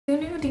Whoa.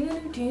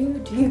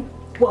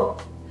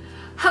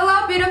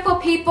 Hello beautiful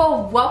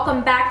people,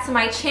 welcome back to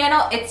my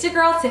channel. It's your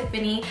girl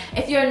Tiffany.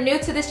 If you're new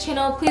to this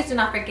channel, please do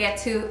not forget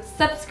to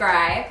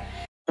subscribe.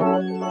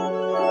 Oh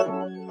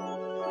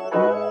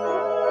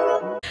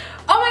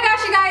my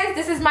gosh, you guys,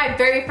 this is my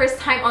very first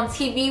time on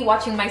TV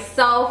watching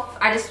myself.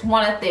 I just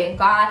want to thank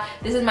God.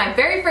 This is my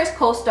very first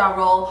co-star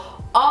role.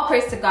 All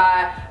praise to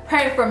God.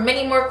 Praying for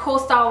many more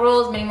co-star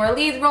roles, many more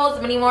lead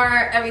roles, many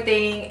more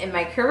everything in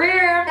my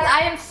career. I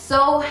am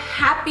so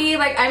happy,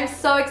 like I'm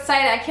so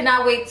excited. I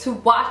cannot wait to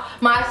watch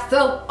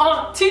myself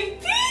on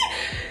TV.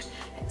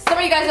 Some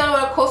of you guys don't know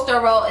what a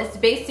co-star role is.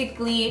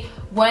 Basically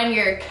when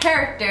your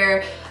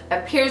character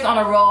appears on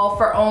a role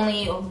for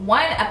only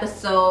one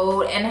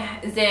episode and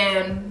is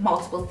in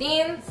multiple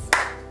scenes.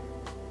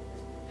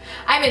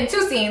 I'm in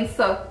 2 scenes,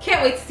 so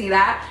can't wait to see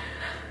that.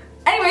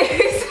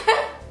 Anyways,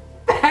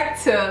 back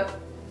to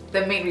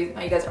the main reason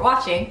why you guys are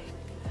watching.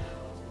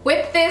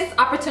 With this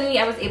opportunity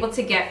I was able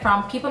to get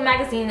from People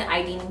Magazine and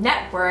ID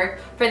Network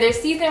for their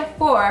season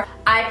 4,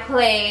 I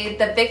played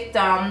the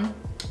victim,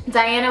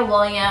 Diana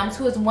Williams,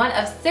 who was one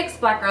of 6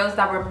 black girls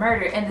that were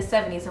murdered in the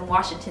 70s in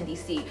Washington,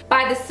 D.C.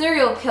 by the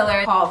serial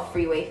killer called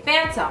Freeway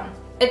Phantom.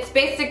 It's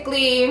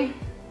basically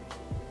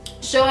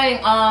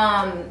showing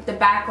the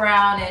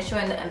background and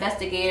showing the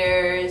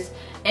investigators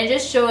and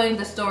just showing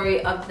the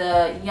story of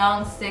the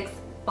young 6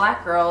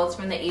 black girls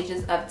from the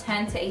ages of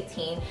 10 to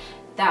 18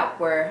 that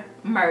were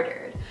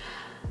murdered.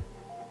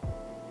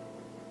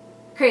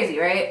 Crazy,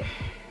 right?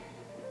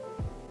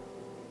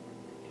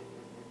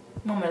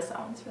 Moment of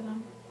silence for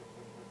them.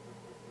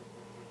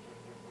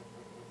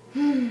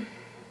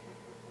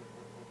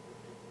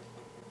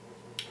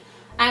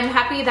 I'm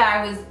happy that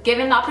I was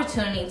given the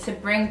opportunity to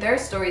bring their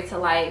story to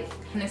life,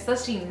 and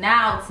especially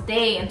now,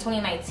 today in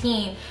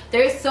 2019,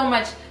 there is so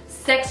much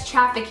sex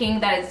trafficking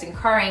that is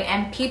occurring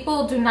and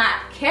people do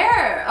not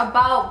care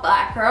about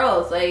black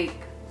girls. Like,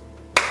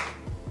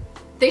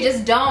 they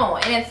just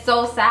don't, and it's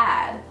so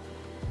sad.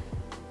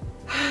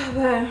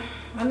 But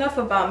enough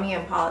about me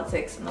and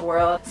politics in the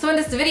world. So in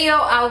this video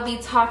I will be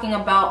talking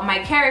about my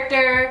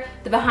character,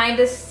 the behind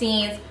the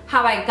scenes,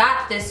 how I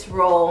got this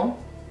role,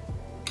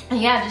 and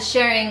yeah, just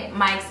sharing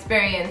my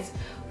experience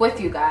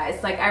with you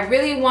guys. Like, I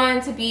really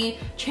wanted to be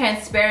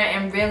transparent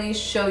and really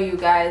show you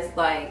guys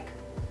like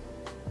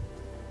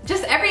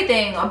just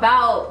everything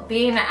about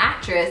being an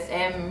actress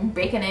and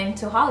breaking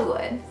into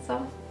Hollywood.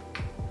 So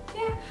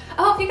yeah,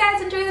 I hope you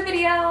guys enjoy the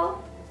video.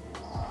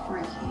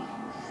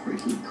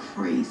 Freaky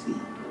crazy.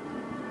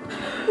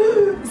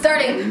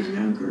 Starting. These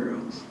young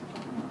girls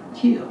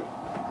killed.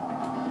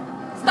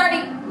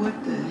 Starting.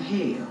 What the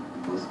hell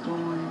was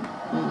going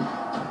on?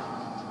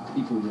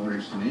 People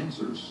wanted some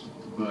answers,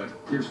 but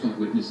there's no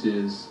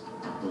witnesses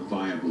or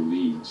viable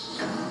leads.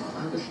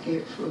 I was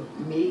scared for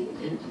me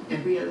and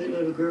every other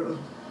little girl.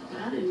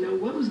 I didn't know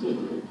what was going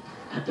on.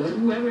 I thought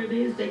whoever it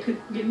is, they could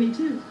get me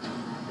too.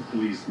 The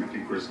police make a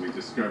grisly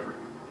discovery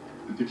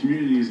that the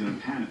community is in a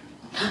panic.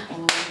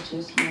 All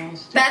just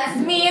lost. That's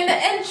me in the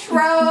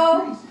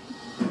intro.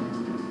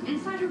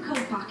 Inside her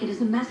coat pocket is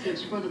a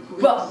message for the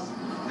police.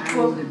 I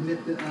will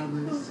admit the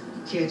others.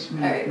 Catch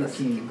me if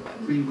you can.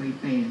 Freeway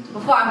Phantom.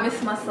 Before I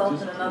miss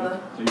myself in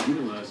another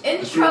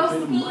intro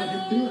scene.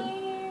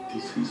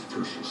 DC's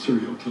first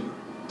serial killer.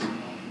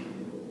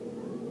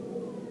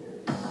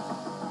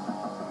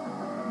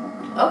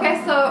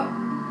 Okay, so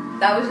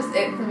that was just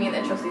it for me in the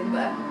intro scene,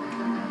 but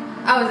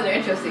I was in the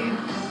intro scene.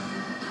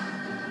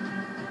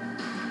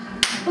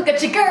 Look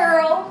at you,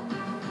 girl!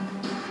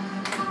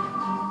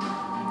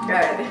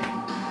 Good.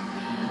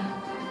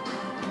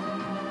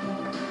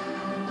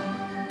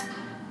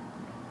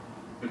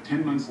 But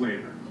 10 months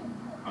later,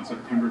 on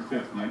September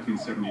 5th,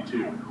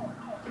 1972,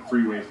 the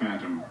Freeway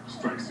Phantom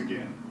strikes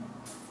again.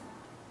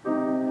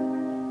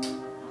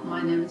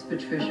 My name is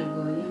Patricia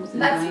Williams.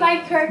 That's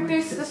my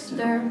character's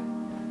sister.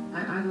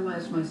 I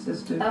idolized my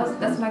sister.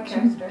 That's my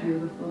character. She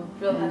was beautiful.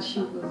 And she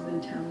was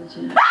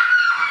intelligent. I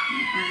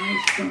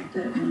always thought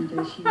that one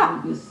day she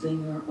would be a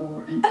singer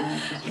or an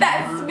actress.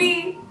 That's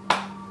me.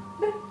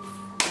 In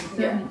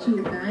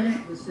 72,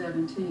 Diane was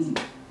 17,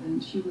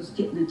 and she was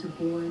getting into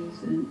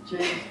boys, and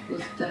James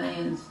was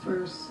Diane's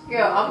first.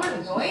 Girl, I'm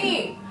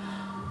annoying.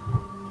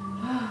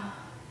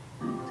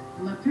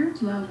 My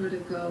parents allowed her to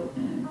go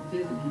and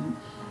visit him,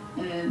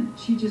 and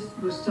she just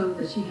was told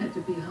that she had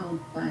to be home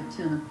by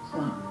 10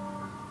 o'clock.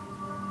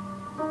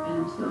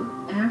 And so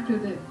after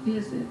that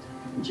visit,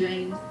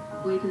 James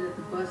waited at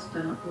the bus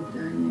stop with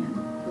Diane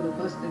for the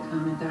bus to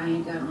come, and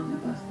Diane got on the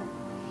bus.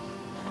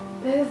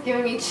 This is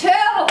giving me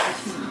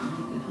chills.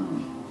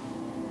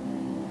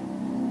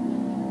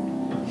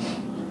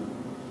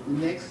 The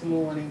next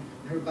morning,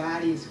 her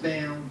body is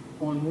found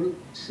on Route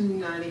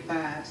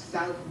 295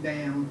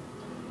 southbound.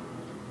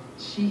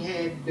 She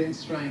had been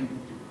strangled.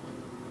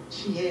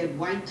 She had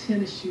white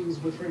tennis shoes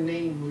with her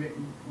name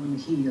written on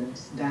the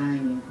heels,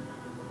 Diane.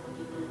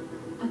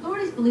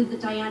 Authorities believe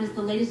that Diane is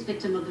the latest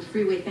victim of the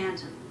Freeway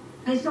Phantom,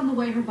 based on the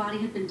way her body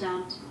had been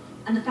dumped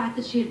and the fact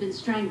that she had been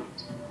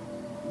strangled.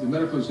 The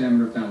medical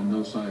examiner found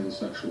no signs of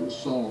sexual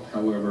assault.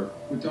 However,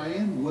 with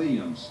Diane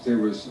Williams, there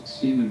was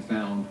semen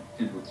found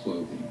in her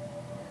clothing.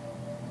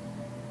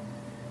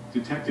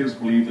 Detectives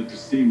believe that the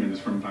semen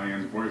is from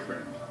Diane's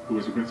boyfriend, who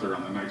was with her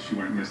on the night she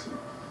went missing.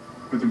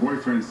 But the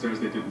boyfriend says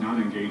they did not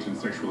engage in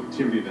sexual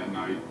activity that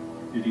night,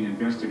 leading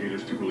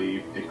investigators to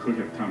believe it could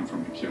have come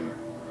from the killer.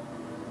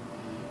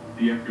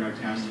 The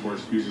FBI task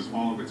force uses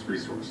all of its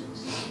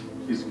resources.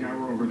 They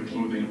scour over the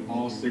clothing of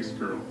all 6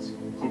 girls,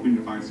 hoping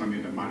to find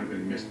something that might have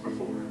been missed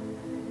before.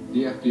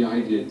 The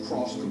FBI did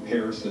cross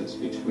comparisons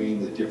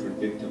between the different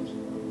victims,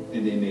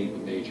 and they made a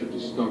major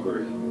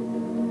discovery.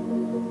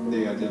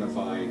 They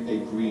identified a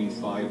green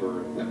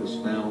fiber that was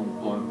found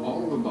on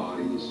all of the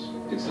bodies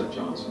except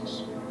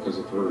Johnson's because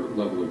of her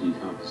level of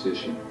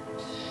decomposition.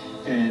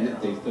 And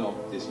they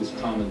felt this was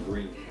common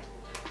green.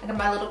 I got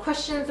my little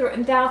questions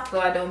written down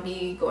so I don't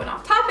be going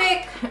off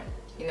topic.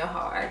 You know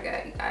how I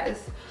get, you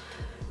guys.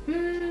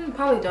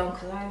 Probably don't,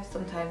 because I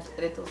sometimes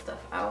edit those stuff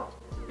out.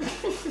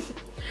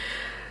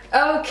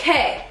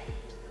 Okay.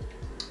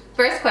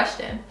 First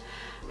question.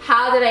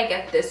 How did I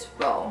get this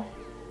role?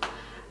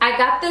 I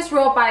got this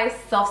role by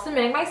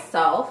self-submitting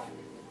myself.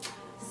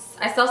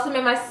 I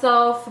self-submit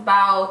myself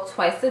about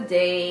twice a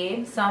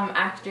day. Some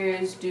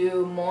actors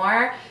do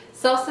more.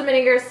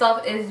 Self-submitting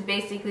yourself is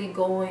basically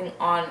going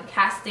on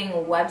casting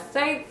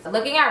websites,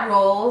 looking at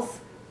roles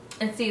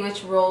and see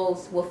which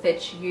roles will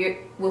fit you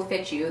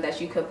that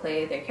you could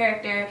play their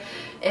character.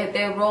 If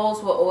their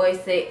roles will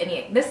always say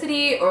any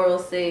ethnicity, or will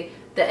say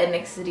the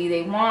ethnicity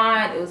they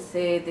want, it will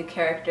say the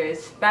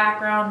character's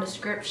background,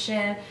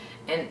 description,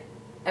 and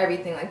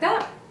everything like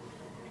that.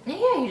 And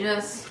yeah, you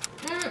just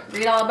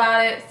read all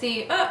about it,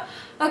 see,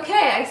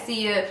 okay, I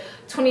see a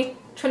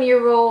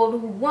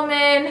 20-year-old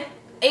woman,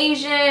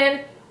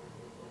 Asian,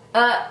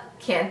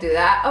 can't do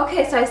that.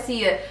 Okay, so I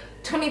see a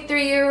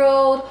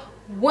 23-year-old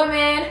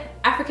woman,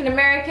 African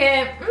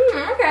American,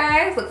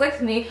 okay, looks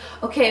like me.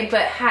 Okay,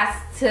 but has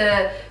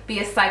to be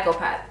a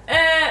psychopath.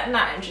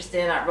 Not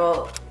interested in that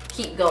role.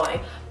 Keep going.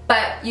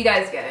 But you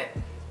guys get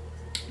it,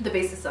 the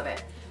basis of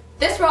it.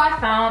 This role I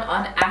found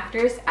on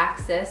Actors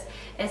Access.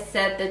 It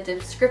said the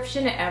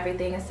description and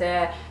everything. It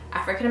said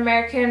African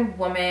American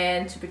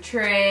woman to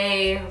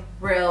portray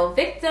real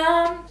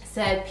victim. It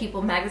said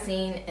People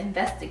Magazine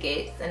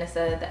investigates, and it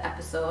said the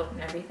episode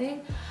and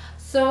everything.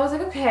 So I was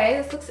like,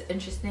 okay, this looks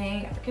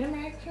interesting. African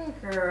American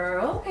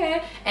girl,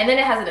 okay. And then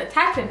it has an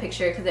attachment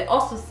picture because it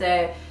also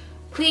said,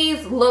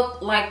 please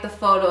look like the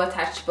photo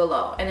attached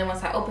below. And then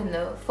once I opened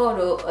the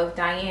photo of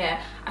Diane,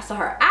 I saw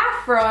her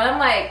afro, and I'm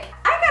like,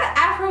 I got an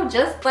afro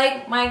just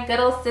like my good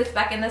old sis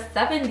back in the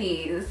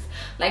 70s.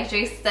 Like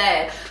Dre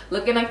said,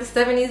 looking like the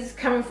 70s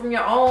coming from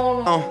your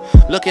own.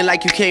 Looking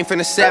like you came from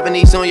the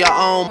 70s on your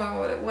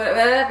own.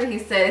 Whatever he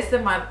said,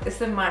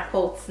 it's in my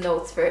quotes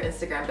notes for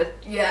Instagram, but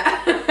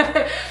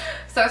yeah.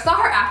 So I saw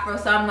her afro,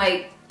 so I'm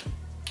like,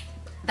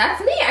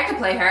 that's me, I could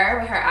play her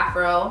with her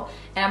afro.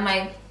 And I'm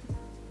like,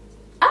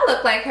 I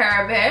look like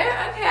her a bit.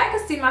 Okay, I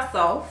could see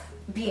myself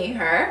being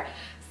her.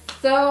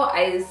 So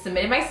I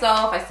submitted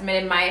myself, I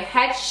submitted my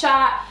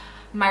headshot,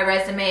 my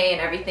resume and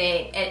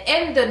everything. And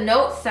in the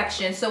notes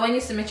section, so when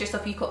you submit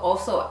yourself, you could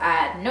also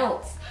add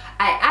notes.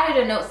 I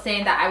added a note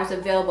saying that I was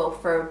available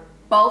for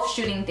both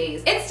shooting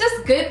days. It's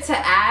just good to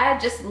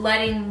add, just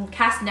letting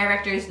cast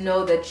directors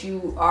know that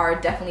you are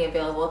definitely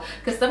available,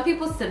 because some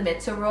people submit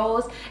to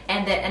roles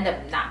and then end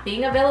up not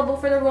being available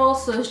for the role.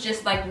 So it's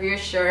just like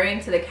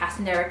reassuring to the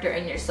casting director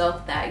and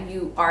yourself that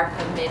you are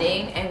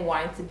committing and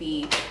wanting to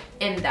be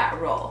in that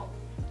role.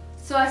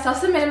 So I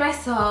self-submitted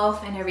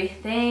myself and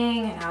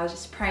everything, and I was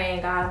just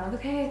praying, God, I'm like,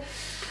 okay,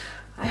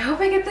 I hope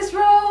I get this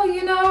role,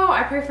 you know.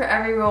 I pray for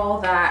every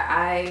role that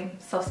I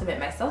self-submit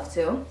myself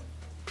to.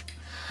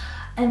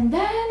 And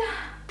then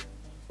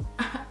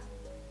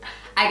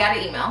I got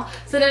an email.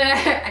 So then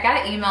I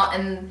got an email,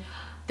 and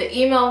the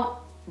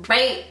email,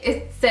 right,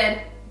 it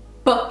said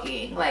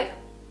booking, like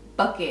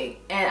booking.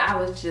 And I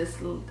was just,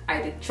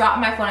 I dropped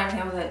my phone and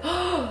everything. I was like,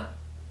 oh,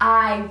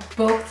 I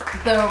booked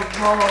the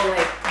role.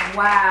 Like,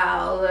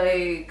 wow,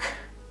 like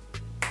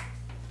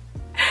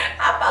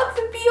I'm about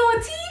to be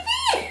on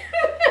TV.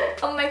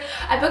 I'm like,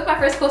 I booked my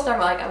first co-star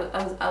role. Like,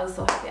 I was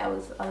so happy. I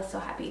was so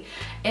happy.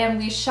 And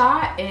we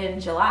shot in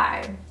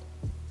July.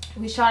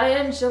 We shot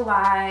it in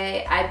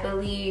July. I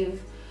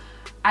believe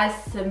I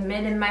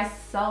submitted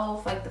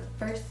myself like the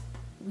first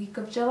week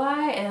of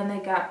July, and then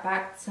they got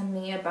back to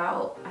me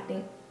about, I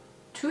think,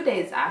 2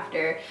 days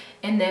after,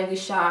 and then we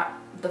shot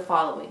the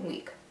following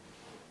week.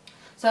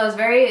 So I was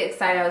very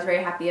excited. I was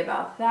very happy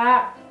about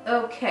that.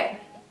 Okay,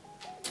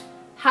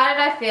 how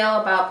did I feel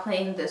about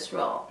playing this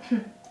role?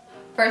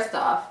 First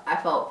off, I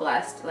felt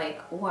blessed.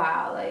 Like,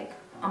 wow, like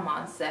I'm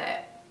on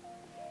set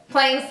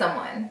playing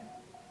someone.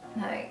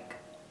 Like,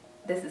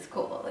 this is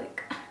cool.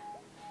 Like,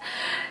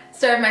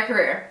 started my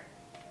career.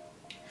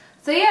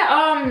 So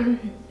yeah,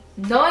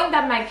 knowing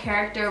that my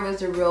character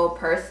was a real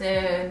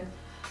person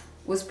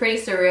was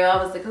pretty surreal.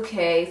 I was like,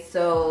 okay,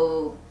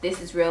 so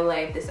this is real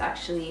life. This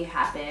actually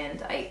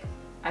happened. Like,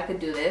 I could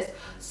do this.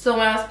 So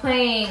when I was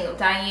playing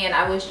Diane,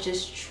 I was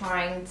just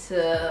trying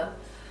to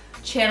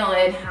channel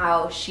in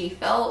how she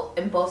felt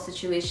in both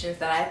situations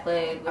that I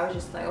played. I was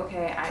just like,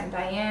 okay, I'm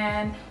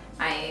Diane,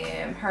 I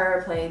am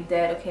her playing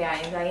dead. Okay, I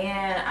am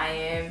Diane, I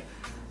am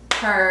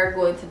her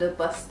going to the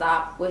bus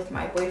stop with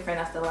my boyfriend.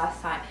 That's the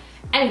last time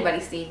anybody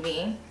seen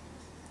me.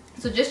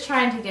 So just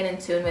trying to get in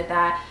tune with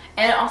that.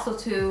 And also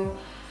too,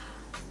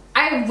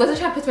 I wasn't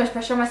trying to put too much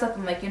pressure on myself.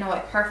 I'm like, you know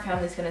what, her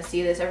family's gonna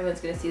see this,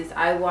 everyone's gonna see this.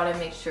 I want to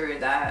make sure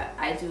that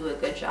I do a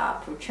good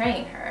job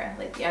portraying her.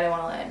 Like, yeah, I don't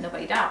want to let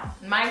nobody down.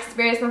 My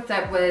experience on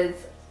set was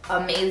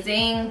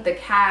amazing. The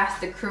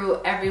cast, the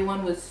crew,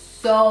 everyone was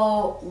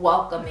so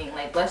welcoming.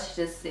 Like, let's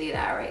just say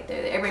that right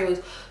there. Everybody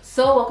was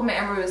so welcoming,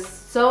 everybody was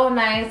so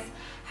nice.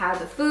 Had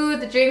the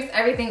food, the drinks,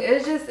 everything.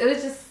 It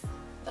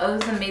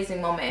was an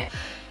amazing moment.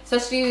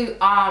 Especially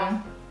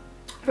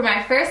for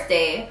my first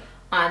day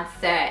on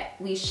set,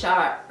 we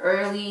shot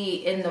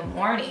early in the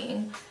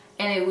morning,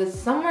 and it was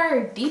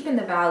somewhere deep in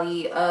the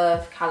valley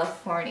of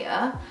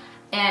California.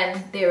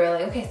 And they were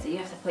like, okay, so you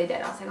have to play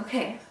dead. I was like,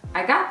 okay,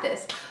 I got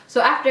this.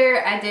 So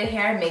after I did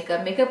hair and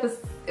makeup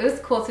was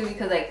cool too,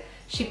 because like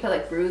she put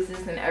like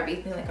bruises and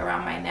everything like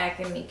around my neck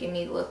and making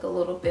me look a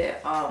little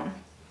bit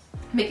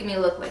making me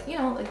look like, you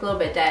know, like a little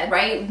bit dead.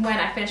 Right when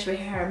I finished with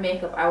hair and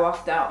makeup, I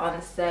walked out on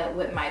the set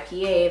with my PA,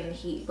 and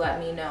he let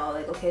me know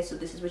like, okay, so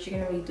this is what you're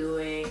gonna be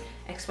doing,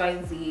 X, Y,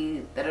 and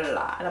Z, da da da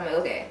da. And I'm like,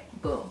 okay,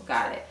 boom,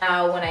 got it.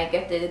 Now when I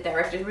get the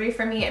director's ready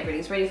for me,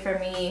 everybody's ready for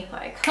me,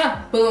 like,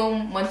 huh,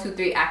 boom, 1, 2,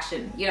 3,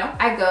 action, you know?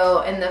 I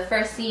go, and the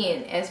first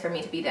scene is for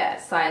me to be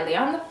dead. So I lay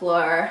on the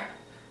floor,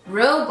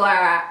 real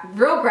grass,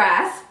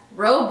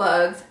 real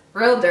bugs,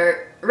 real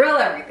dirt, real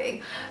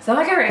everything. So I'm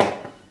like, all right,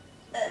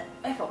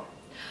 my phone.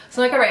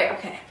 So I'm like, all right,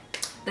 okay.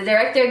 The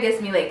director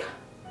gives me like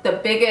the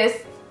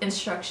biggest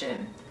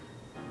instruction,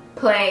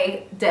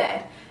 play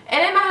dead.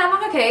 And in my head,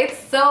 I'm like, okay, it's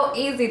so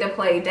easy to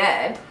play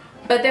dead.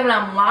 But then when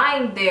I'm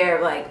lying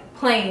there like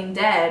playing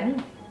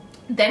dead,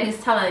 then he's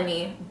telling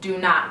me, do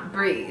not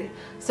breathe.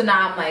 So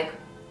now I'm like,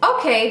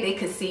 okay, they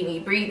could see me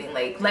breathing.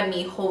 Like, let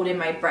me hold in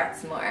my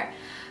breaths more.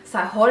 So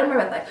I hold in my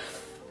breath like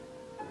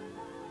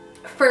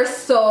for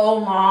so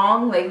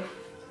long, like,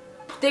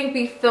 I think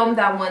we filmed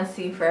that one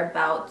scene for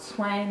about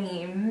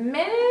 20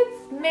 minutes,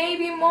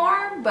 maybe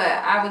more, but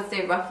I would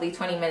say roughly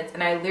 20 minutes,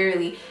 and I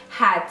literally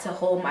had to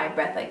hold my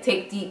breath, like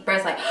take deep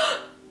breaths, like,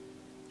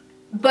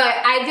 but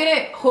I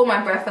didn't hold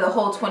my breath for the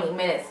whole 20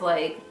 minutes.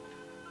 Like,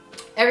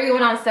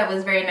 everyone on set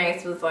was very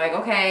nice, was like,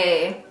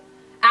 okay,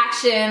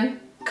 action,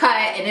 cut,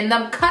 and in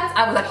them cuts,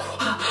 I was like,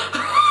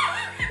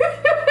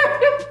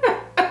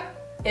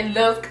 in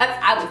those cuts,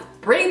 I was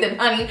breathing,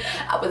 honey.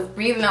 I was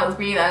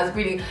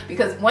breathing,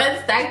 because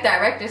once that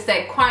director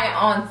said quiet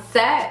on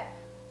set,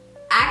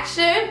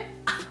 action,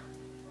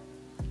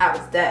 I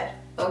was dead,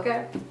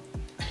 okay?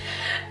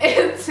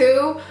 And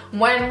two,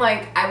 when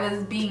like I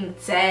was being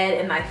dead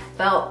and I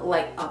felt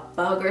like a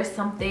bug or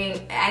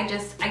something, I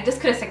just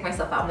couldn't stick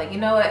myself out. I'm like, you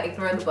know what,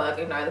 ignore the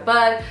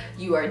bug,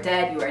 you are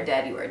dead, you are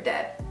dead, you are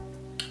dead.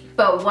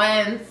 But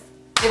once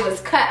it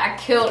was cut, I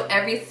killed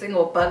every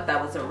single bug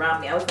that was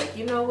around me. I was like,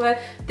 you know what?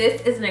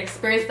 This is an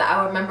experience that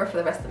I'll remember for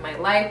the rest of my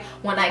life.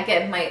 When I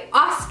get my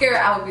Oscar,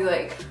 I would be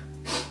like,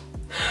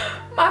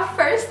 my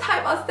first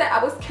time on set,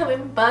 I was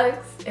killing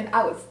bugs and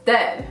I was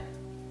dead.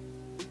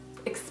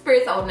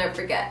 Experience I will never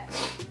forget.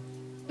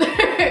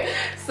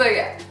 So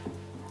yeah,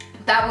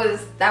 that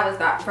was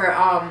that for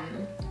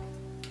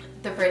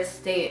the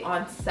first day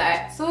on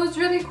set. So it was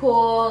really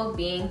cool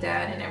being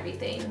dead and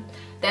everything.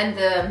 Then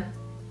the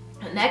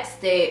next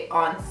day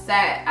on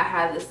set, I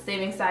had the same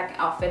exact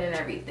outfit and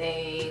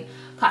everything.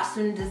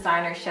 Costume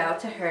designer, shout out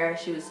to her,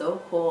 she was so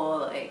cool.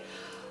 Like,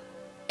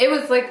 it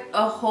was like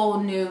a whole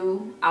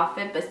new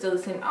outfit, but still the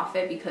same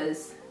outfit,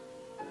 because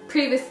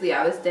previously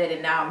I was dead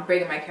and now I'm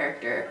bringing my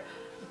character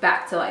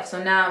back to life.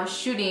 So now I'm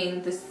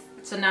shooting this,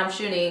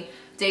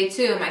 day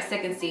 2, my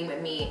second scene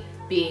with me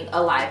being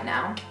alive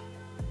now.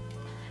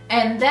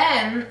 And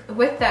then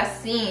with that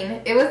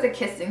scene, it was a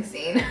kissing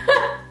scene.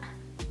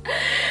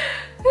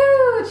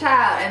 Woo,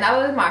 child, and that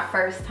was my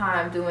first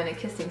time doing a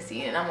kissing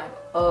scene, and I'm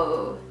like,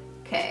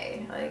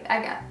 okay, like, I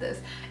got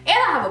this. And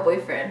I have a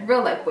boyfriend,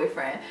 real life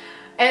boyfriend.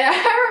 And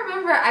I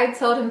remember I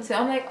told him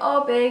I'm like,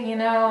 oh babe, you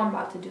know, I'm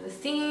about to do a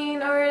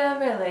scene or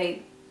whatever,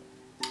 like,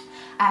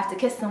 I have to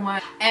kiss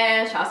someone.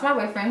 And shout out to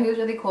my boyfriend, he was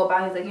really cool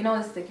about it. He's like, you know,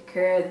 this is like your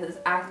career, this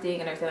is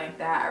acting and everything like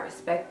that, I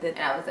respect it.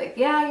 And I was like,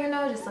 yeah, you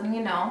know, just letting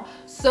you know.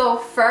 So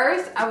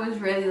first I was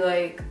really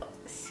like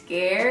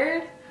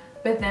scared,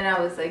 but then I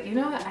was like, you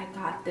know what, I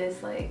got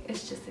this. Like,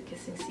 it's just a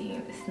kissing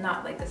scene, it's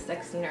not like a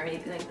sex scene or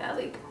anything like that.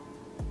 Like,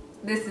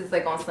 this is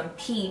like on some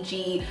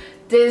PG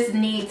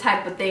Disney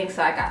type of thing,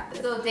 so I got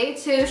this. So day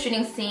 2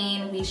 shooting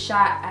scene, we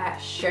shot at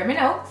Sherman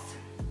Oaks.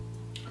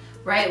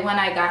 Right when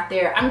I got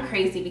there, I'm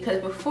crazy,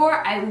 because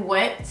before I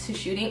went to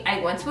shooting, I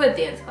went to a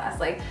dance class.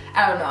 Like,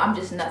 I don't know, I'm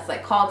just nuts.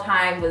 Like, call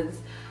time was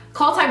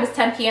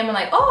 10 p.m. I'm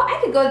like, oh,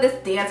 I could go to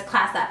this dance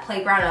class at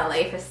Playground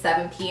LA for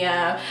 7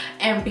 p.m.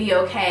 and be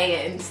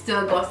okay and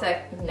still go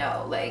sec.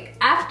 No, like,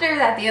 after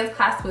that dance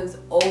class was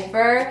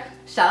over,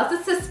 shout out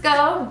to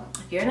Cisco,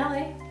 if you're in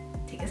LA,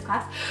 take his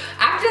class.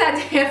 After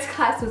that dance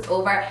class was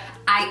over,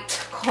 I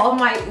called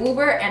my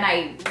Uber and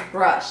I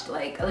rushed,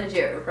 like a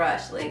legit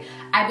rush. Like,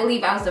 I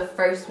believe I was the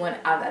first one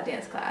out of that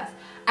dance class.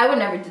 I would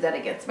never do that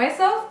against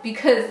myself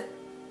because,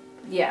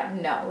 yeah,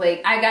 no.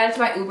 Like, I got into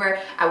my Uber,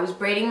 I was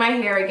braiding my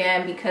hair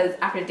again because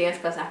after dance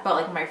class, I felt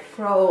like my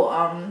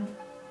fro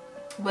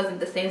wasn't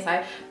the same. So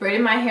I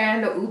braided my hair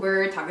in the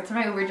Uber, talking to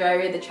my Uber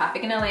driver. The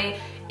traffic in LA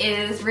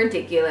is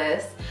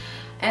ridiculous.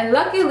 And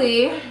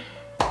luckily,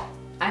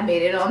 I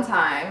made it on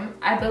time.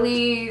 I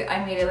believe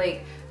I made it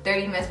like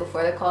 30 minutes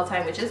before the call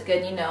time, which is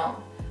good, you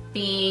know.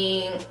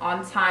 Being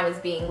on time is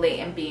being late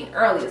and being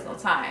early is no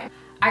time.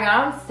 I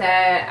got on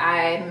set,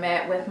 I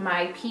met with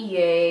my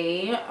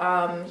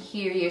PA.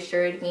 He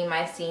reassured me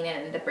my scene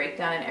and the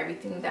breakdown and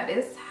everything that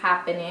is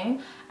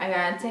happening. I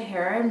got into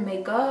hair and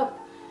makeup,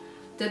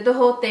 did the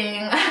whole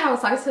thing. I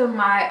was talking to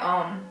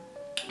my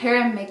hair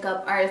and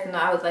makeup artist and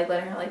I was like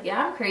letting her like,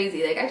 yeah, I'm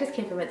crazy. Like, I just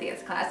came from a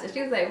dance class. And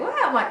she was like, what?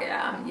 I'm like,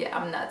 yeah,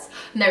 I'm nuts.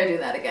 Never do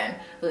that again.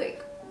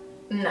 Like,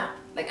 no.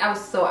 Like, I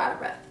was so out of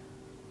breath.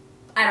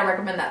 I don't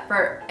recommend that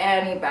for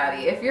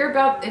anybody. If you're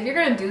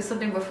gonna do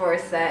something before a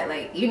set,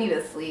 like, you need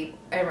to sleep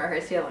and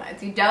rehearse your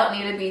lines. You don't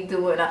need to be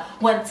doing a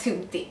 1,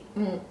 2, 3.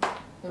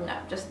 No,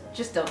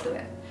 just don't do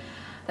it.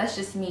 That's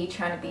just me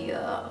trying to be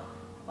a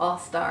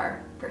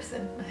all-star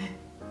person.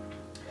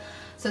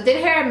 So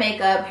did hair and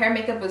makeup. Hair and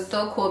makeup was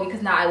so cool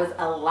because now I was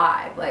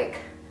alive. Like,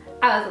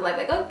 I was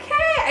like,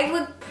 okay, I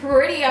look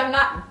pretty, I'm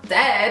not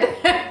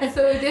dead.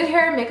 So we did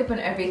hair and makeup and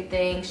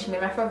everything. She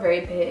made my fro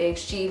very big.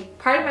 She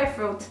parted my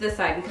fro to the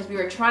side because we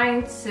were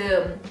trying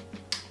to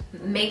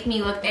make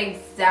me look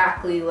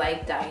exactly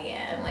like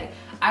Diane. Like,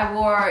 I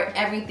wore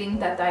everything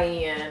that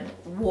Diane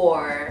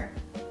wore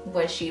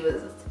when she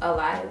was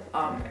alive,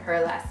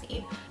 her last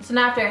scene. So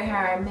now after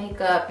hair and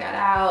makeup got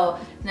out,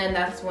 and then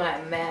that's when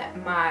I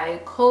met my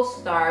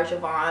co-star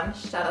Javon.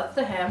 Shout out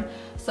to him.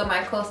 So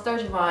my co-star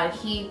Javon,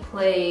 he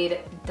played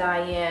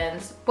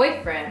Diane's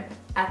boyfriend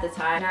at the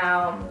time.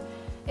 Now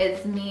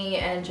it's me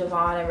and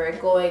Javon, and we're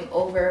going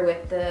over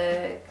with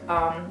the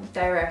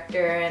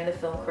director and the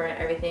film crew and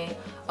everything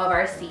of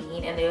our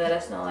scene, and they let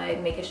us know,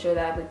 like, making sure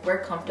that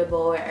we're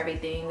comfortable with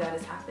everything that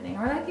is happening.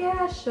 We're like,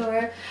 yeah,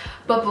 sure.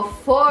 But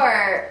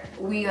before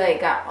we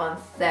like got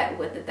on set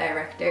with the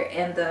director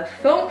and the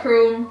film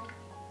crew,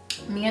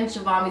 me and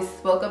Javon, we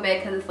spoke a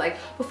bit because it's like,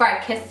 before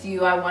I kiss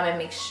you, I want to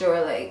make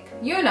sure, like,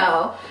 you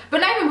know,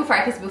 but not even before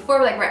I kiss you,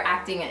 before like we're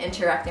acting and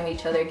interacting with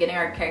each other, getting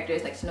our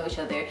characters like to know each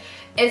other.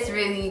 It's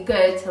really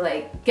good to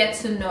like get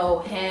to know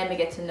him and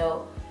get to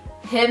know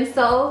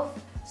himself,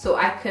 so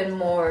I could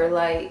more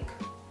like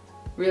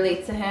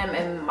relate to him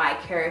and my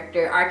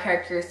character. Our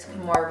characters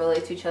can more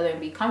relate to each other and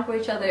be comfortable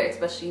with each other,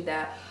 especially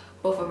that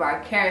both of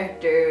our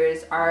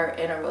characters are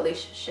in a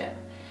relationship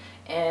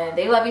and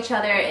they love each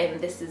other, and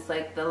this is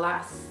like the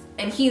last,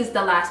 and he's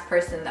the last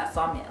person that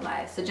saw me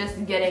alive. So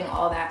just getting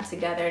all that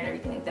together and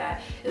everything like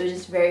that, it was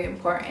just very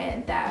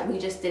important that we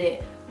just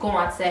didn't go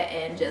on set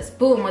and just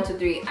boom, 1, 2,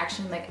 3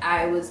 action. Like,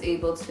 I was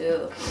able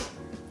to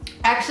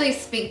actually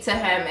speak to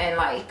him and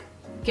like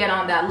get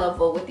on that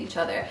level with each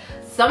other.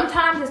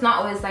 Sometimes it's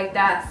not always like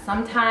that.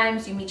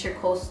 Sometimes you meet your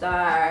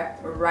co-star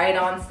right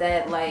on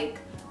set, like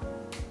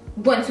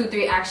 1, 2,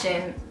 3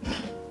 action,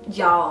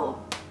 y'all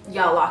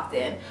locked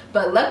in.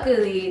 But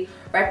luckily,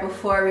 right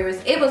before we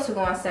was able to go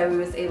on set, we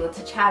was able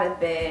to chat a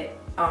bit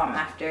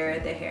after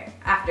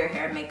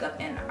hair and makeup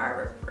in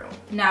our room.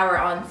 Now we're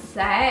on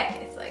set.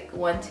 It's like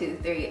 1, 2,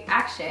 3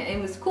 action.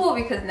 It was cool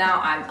because now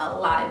I'm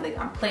alive. Like,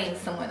 I'm playing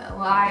someone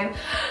alive.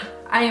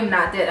 I am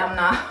not dead. I'm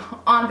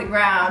not on the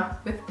ground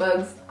with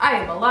bugs. I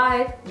am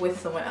alive with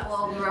someone else.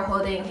 Well, we were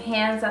holding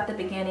hands at the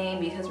beginning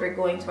because we're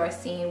going to our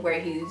scene where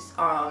he's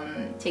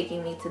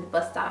taking me to the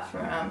bus stop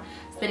from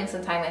spending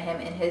some time with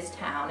him in his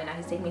town, and now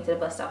he's taking me to the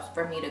bus stops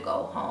for me to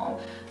go home.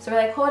 So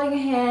we're like holding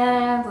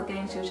hands, looking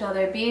into each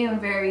other, being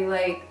very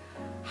like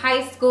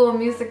high school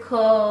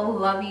musical,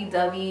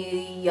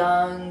 lovey-dovey,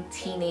 young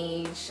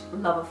teenage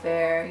love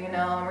affair, you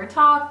know. And we're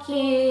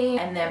talking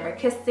and then we're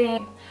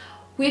kissing.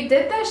 We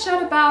did that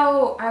shot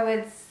about, I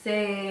would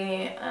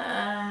say,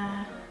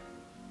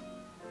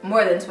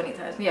 more than 20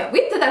 times. Yeah,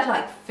 we did that shot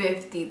like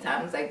 50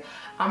 times. Like,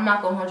 I'm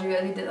not gonna hold you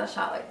guys, we did that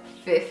shot like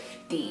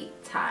 50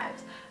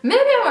 times.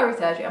 Maybe I'm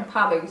over-exaggerating. I'm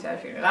probably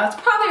exaggerating. I was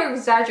probably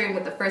exaggerating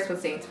with the first one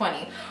saying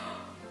 20.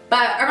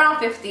 But around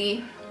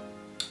 50,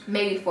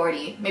 maybe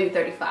 40, maybe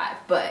 35.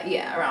 But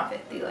yeah, around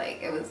 50.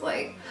 Like, it was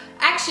like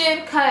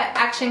action, cut,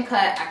 action,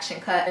 cut, action,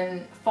 cut.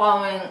 And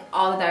following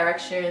all the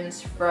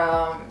directions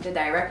from the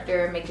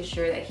director, making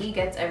sure that he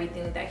gets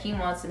everything that he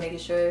wants, and making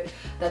sure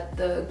that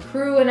the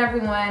crew and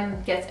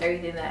everyone gets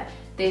everything that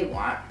they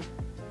want.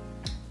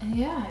 And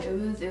yeah, it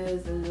was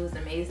an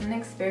amazing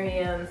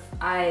experience.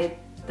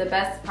 The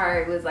best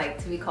part was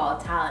like to be called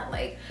talent.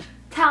 Like,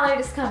 talent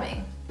is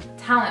coming,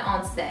 talent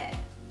on set,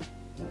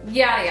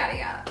 yada yada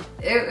yada.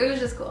 It was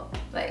just cool.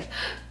 Like,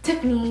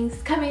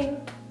 Tiffany's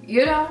coming,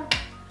 you know.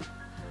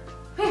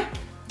 Yeah,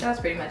 that was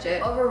pretty much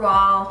it.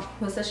 Overall,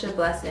 it was such a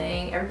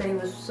blessing. Everybody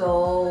was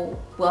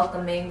so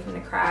welcoming, from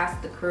the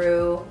cast, the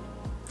crew,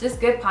 just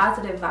good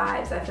positive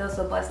vibes. I feel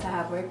so blessed to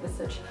have worked with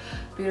such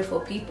beautiful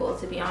people,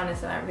 to be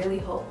honest, and I really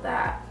hope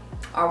that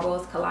our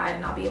worlds collide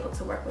and I'll be able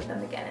to work with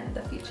them again in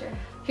the future.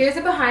 Here's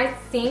a behind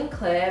the scene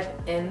clip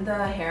in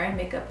the hair and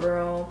makeup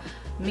room.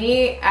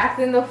 Me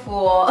acting the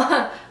fool,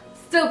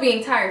 still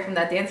being tired from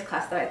that dance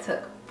class that I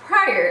took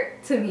prior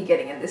to me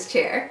getting in this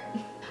chair.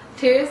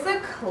 Here's a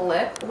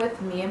clip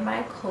with me and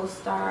my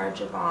co-star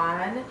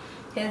Javon.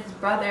 His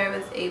brother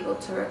was able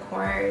to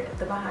record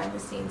the behind the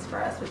scenes for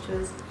us, which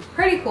was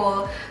pretty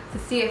cool to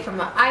see it from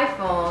an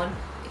iPhone,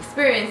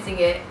 experiencing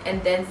it,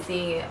 and then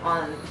seeing it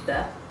on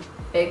the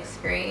big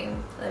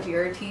screen of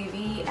your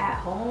TV at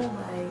home.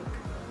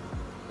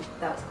 Like,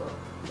 that was cool.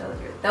 That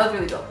was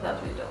really dope. That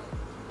was really dope.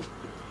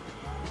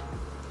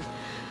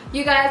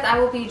 You guys, I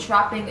will be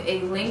dropping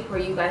a link where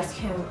you guys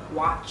can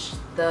watch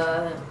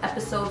the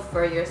episode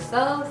for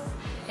yourselves.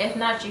 If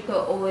not, you could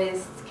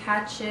always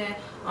catch it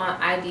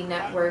on ID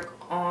Network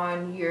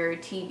on your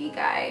TV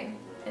guide.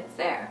 It's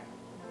there.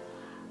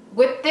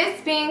 With this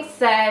being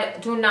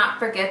said, do not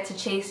forget to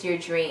chase your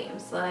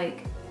dreams.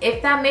 Like,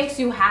 if that makes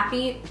you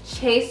happy,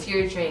 chase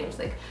your dreams.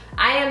 Like,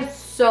 I am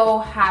so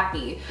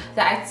happy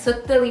that I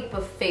took the leap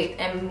of faith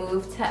and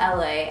moved to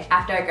LA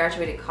after I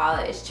graduated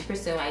college to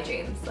pursue my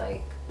dreams.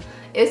 Like,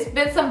 it's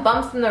been some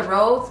bumps in the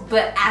roads,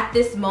 but at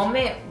this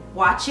moment,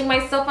 watching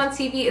myself on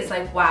TV, it's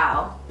like,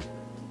 wow.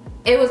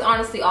 It was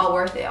honestly all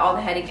worth it. All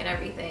the headache and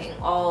everything,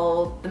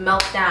 all the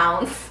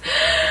meltdowns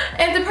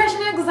and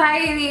depression and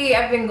anxiety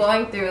I've been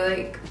going through.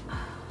 Like,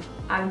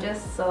 I'm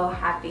just so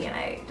happy and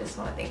I just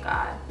want to thank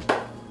God.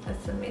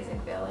 It's an amazing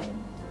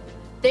feeling.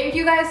 Thank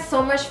you guys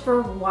so much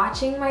for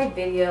watching my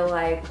video.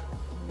 Like,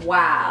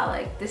 wow,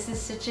 like this is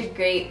such a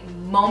great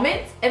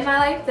moment in my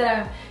life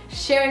that I'm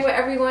sharing with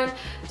everyone.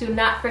 Do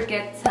not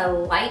forget to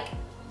like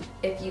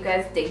if you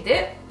guys digged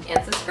it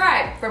and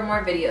subscribe for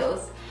more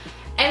videos.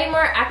 Any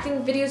more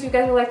acting videos you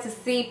guys would like to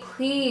see,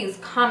 please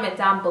comment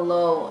down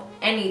below.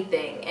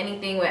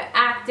 Anything with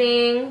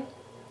acting,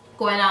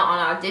 going out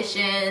on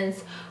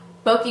auditions,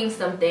 booking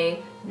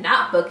something,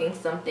 not booking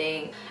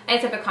something,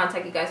 any type of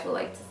content you guys would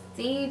like to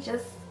see,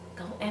 just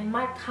go in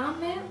my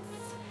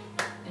comments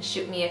and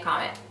shoot me a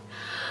comment.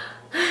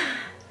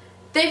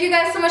 Thank you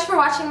guys so much for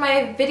watching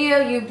my video,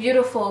 you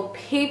beautiful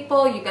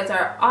people. You guys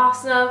are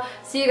awesome.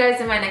 See you guys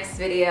in my next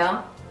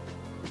video.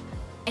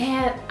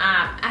 And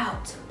I'm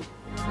out.